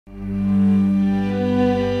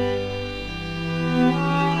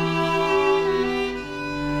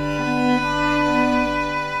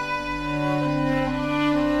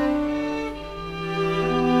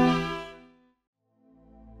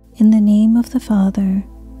of the Father,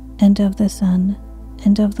 and of the Son,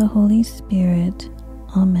 and of the Holy Spirit.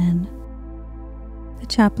 Amen. The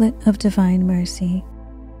Chaplet of Divine Mercy.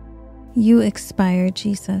 You expired,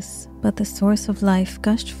 Jesus, but the source of life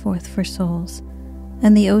gushed forth for souls,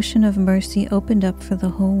 and the ocean of mercy opened up for the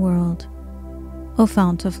whole world. O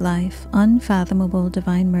fount of life, unfathomable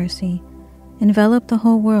divine mercy, envelop the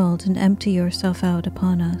whole world and empty yourself out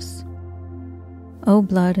upon us. O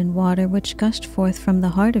blood and water which gushed forth from the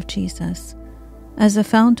heart of Jesus, as a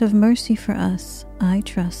fount of mercy for us, I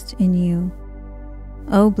trust in you.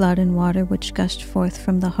 O blood and water which gushed forth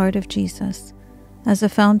from the heart of Jesus, as a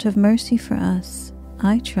fount of mercy for us,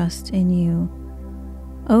 I trust in you.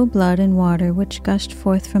 O blood and water which gushed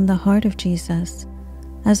forth from the heart of Jesus,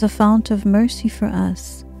 as a fount of mercy for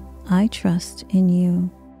us, I trust in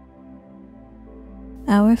you.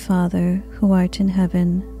 Our Father, who art in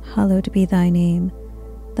heaven, hallowed be thy name.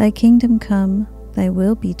 Thy kingdom come, thy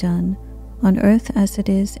will be done, on earth as it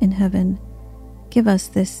is in heaven. Give us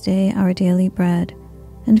this day our daily bread,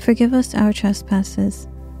 and forgive us our trespasses,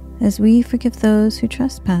 as we forgive those who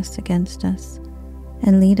trespass against us.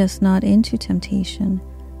 And lead us not into temptation,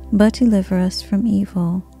 but deliver us from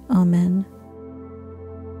evil. Amen.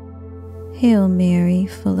 Hail Mary,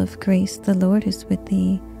 full of grace, the Lord is with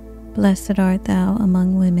thee. Blessed art thou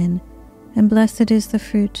among women, and blessed is the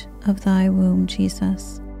fruit of thy womb,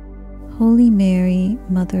 Jesus. Holy Mary,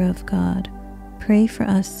 Mother of God, pray for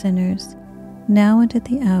us sinners, now and at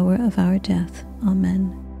the hour of our death.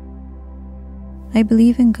 Amen. I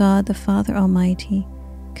believe in God, the Father Almighty,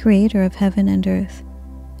 Creator of heaven and earth,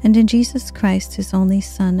 and in Jesus Christ, his only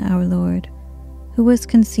Son, our Lord, who was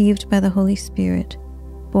conceived by the Holy Spirit,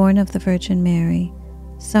 born of the Virgin Mary,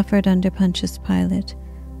 suffered under Pontius Pilate,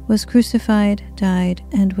 was crucified, died,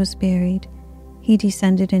 and was buried. He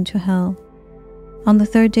descended into hell. On the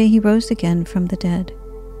third day he rose again from the dead.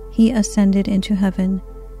 He ascended into heaven,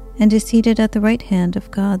 and is seated at the right hand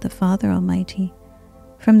of God the Father Almighty.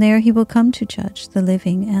 From there he will come to judge the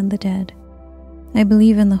living and the dead. I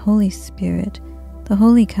believe in the Holy Spirit, the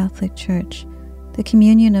Holy Catholic Church, the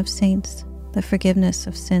communion of saints, the forgiveness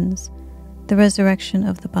of sins, the resurrection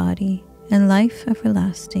of the body, and life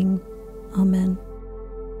everlasting. Amen.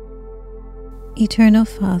 Eternal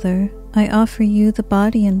Father, I offer you the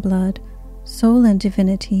body and blood, soul and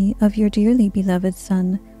divinity of your dearly beloved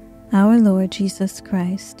Son, our Lord Jesus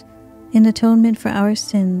Christ, in atonement for our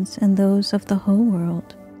sins and those of the whole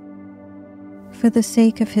world. For the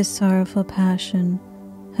sake of his sorrowful passion,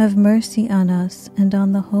 have mercy on us and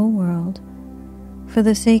on the whole world. For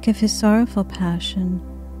the sake of his sorrowful passion,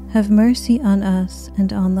 have mercy on us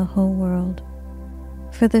and on the whole world.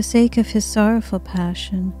 For the sake of his sorrowful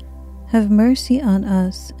passion, have mercy on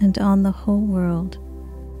us and on the whole world.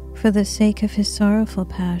 For the sake of his sorrowful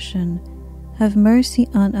passion, have mercy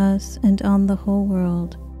on us and on the whole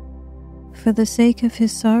world. For the sake of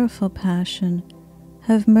his sorrowful passion,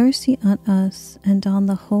 have mercy on us and on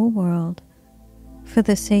the whole world. For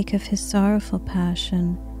the sake of his sorrowful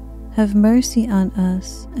passion, have mercy on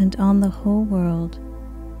us and on the whole world.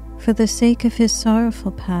 For the sake of his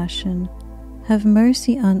sorrowful passion, have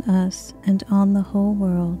mercy on us and on the whole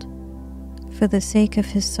world. For the sake of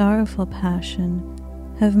his sorrowful passion,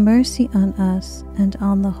 have mercy on us and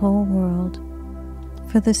on the whole world.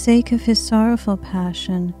 For the sake of his sorrowful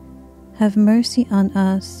passion, have mercy on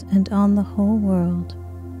us and on the whole world.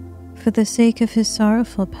 For the sake of his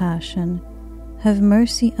sorrowful passion, have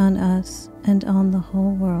mercy on us and on the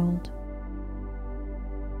whole world.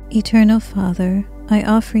 Eternal Father, I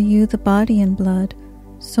offer you the body and blood,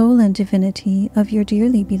 soul and divinity of your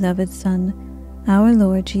dearly beloved Son, our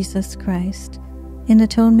Lord Jesus Christ, in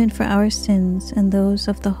atonement for our sins and those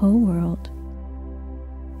of the whole world.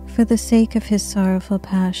 For the sake of his sorrowful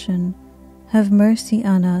passion, have mercy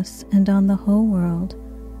on us and on the whole world.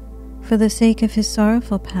 For the sake of his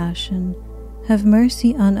sorrowful passion, have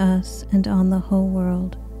mercy on us and on the whole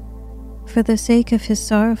world. For the sake of his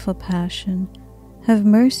sorrowful passion, have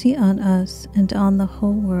mercy on us and on the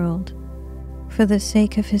whole world. For the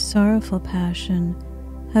sake of his sorrowful passion,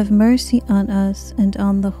 have mercy on us and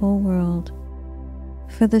on the whole world.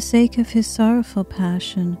 For the sake of his sorrowful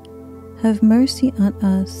passion, have mercy on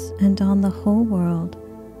us and on the whole world.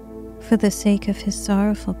 For the sake of his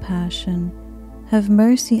sorrowful passion, have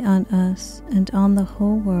mercy on us and on the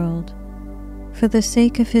whole world. For the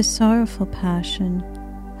sake of his sorrowful passion,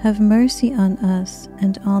 have mercy on us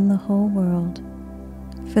and on the whole world.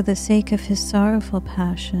 For the sake of his sorrowful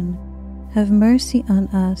passion, have mercy on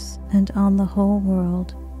us and on the whole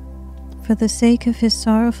world. For the sake of his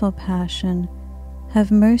sorrowful passion,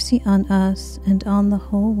 have mercy on us and on the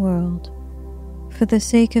whole world. For the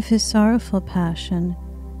sake of his sorrowful passion,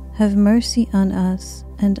 have mercy on us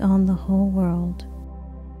and on the whole world.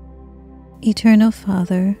 Eternal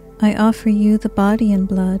Father, I offer you the body and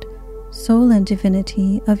blood, soul and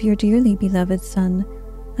divinity of your dearly beloved Son,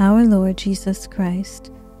 our Lord Jesus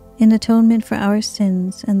Christ, in atonement for our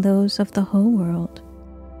sins and those of the whole world.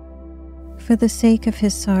 For the sake of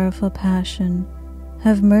his sorrowful passion,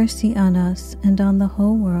 have mercy on us and on the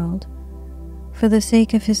whole world. For the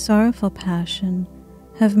sake of his sorrowful passion,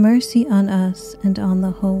 have mercy on us and on the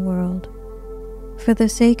whole world. For the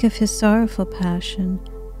sake of his sorrowful passion,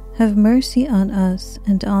 have mercy on us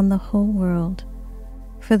and on the whole world.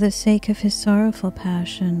 For the sake of his sorrowful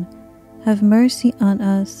passion, have mercy on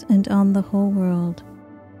us and on the whole world.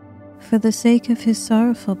 For the sake of his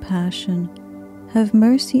sorrowful passion, have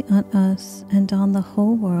mercy on us and on the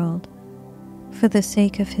whole world. For the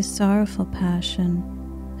sake of his sorrowful passion,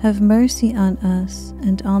 have mercy on us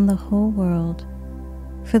and on the whole world.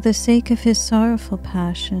 For the sake of his sorrowful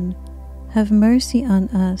passion, have mercy on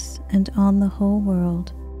us and on the whole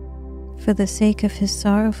world. For the sake of his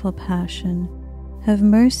sorrowful passion, have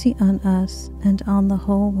mercy on us and on the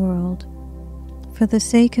whole world. For the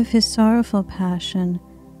sake of his sorrowful passion,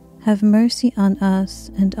 have mercy on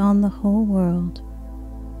us and on the whole world.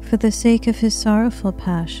 For the sake of his sorrowful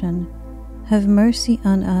passion, have mercy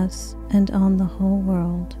on us and on the whole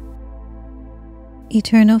world.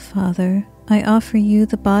 Eternal Father, I offer you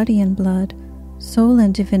the body and blood, soul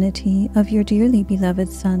and divinity of your dearly beloved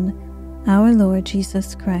Son, our Lord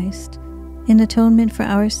Jesus Christ, in atonement for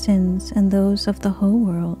our sins and those of the whole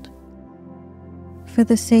world. For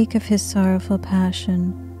the sake of his sorrowful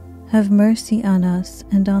passion, have mercy on us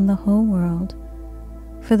and on the whole world.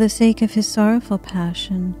 For the sake of his sorrowful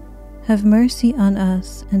passion, have mercy on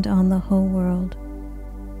us and on the whole world.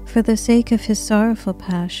 For the sake of his sorrowful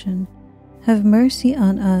passion, have mercy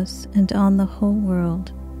on us and on the whole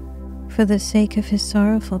world. For the sake of his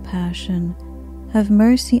sorrowful passion, have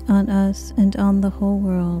mercy on us and on the whole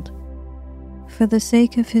world. For the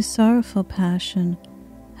sake of his sorrowful passion,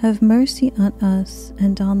 have mercy on us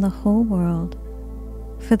and on the whole world.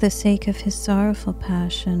 For the sake of his sorrowful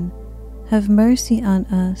passion, have mercy on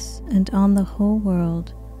us and on the whole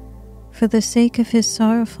world. For the sake of his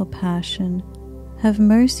sorrowful passion, have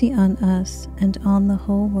mercy on us and on the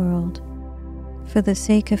whole world. For the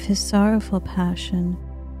sake of his sorrowful passion,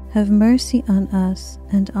 have mercy on us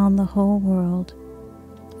and on the whole world.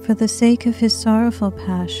 For the sake of his sorrowful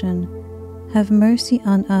passion, have mercy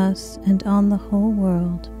on us and on the whole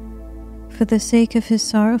world. For the sake of his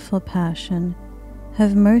sorrowful passion,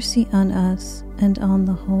 have mercy on us and on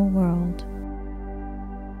the whole world.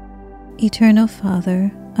 Eternal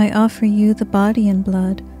Father, I offer you the body and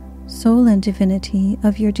blood, soul and divinity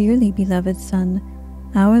of your dearly beloved Son,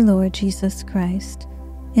 our Lord Jesus Christ,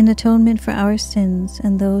 in atonement for our sins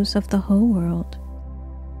and those of the whole world.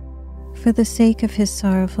 For the sake of his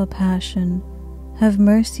sorrowful passion, have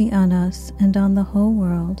mercy on us and on the whole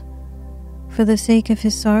world. For the sake of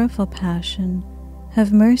his sorrowful passion,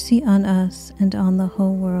 have mercy on us and on the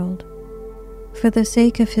whole world. For the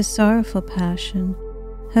sake of his sorrowful passion,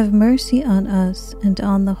 have mercy on us and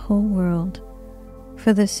on the whole world.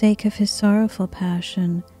 For the sake of his sorrowful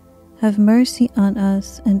passion, have mercy on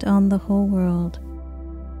us and on the whole world.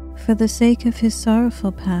 For the sake of his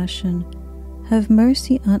sorrowful passion, have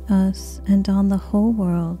mercy on us and on the whole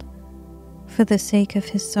world. For the sake of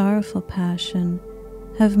his sorrowful passion,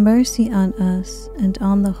 have mercy on us and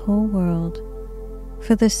on the whole world.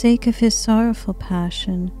 For the sake of his sorrowful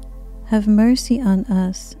passion, have mercy on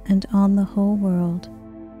us and on the whole world.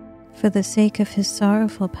 For the sake of his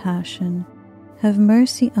sorrowful passion, have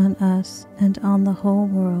mercy on us and on the whole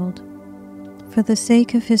world. For the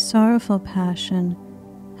sake of his sorrowful passion,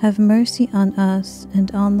 have mercy on us and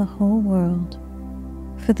on the whole world.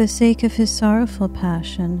 For the sake of his sorrowful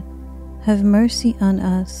passion, have mercy on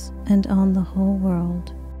us and on the whole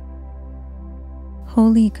world.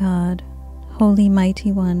 Holy God, Holy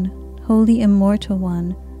Mighty One, Holy Immortal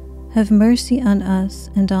One, have mercy on us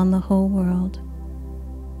and on the whole world.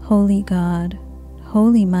 Holy God,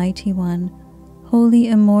 Holy Mighty One, Holy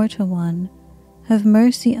Immortal One, have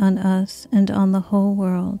mercy on us and on the whole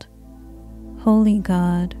world. Holy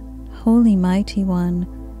God, Holy Mighty One,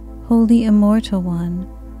 Holy Immortal One,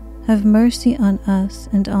 have mercy on us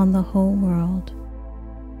and on the whole world.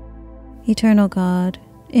 Eternal God,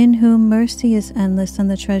 in whom mercy is endless and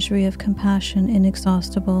the treasury of compassion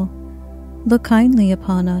inexhaustible, look kindly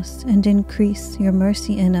upon us and increase your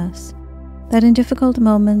mercy in us, that in difficult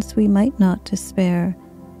moments we might not despair,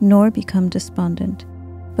 nor become despondent,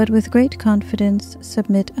 but with great confidence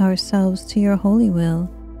submit ourselves to your holy will,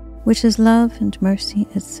 which is love and mercy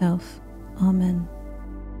itself. Amen.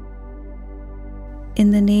 In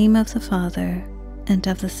the name of the Father, and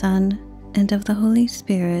of the Son, and of the Holy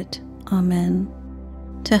Spirit. Amen.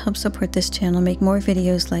 To help support this channel make more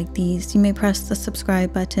videos like these, you may press the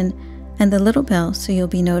subscribe button and the little bell so you'll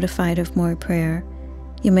be notified of more prayer.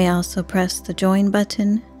 You may also press the join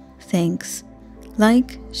button. Thanks.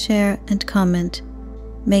 Like, share, and comment.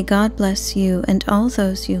 May God bless you and all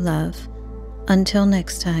those you love. Until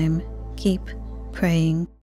next time, keep praying.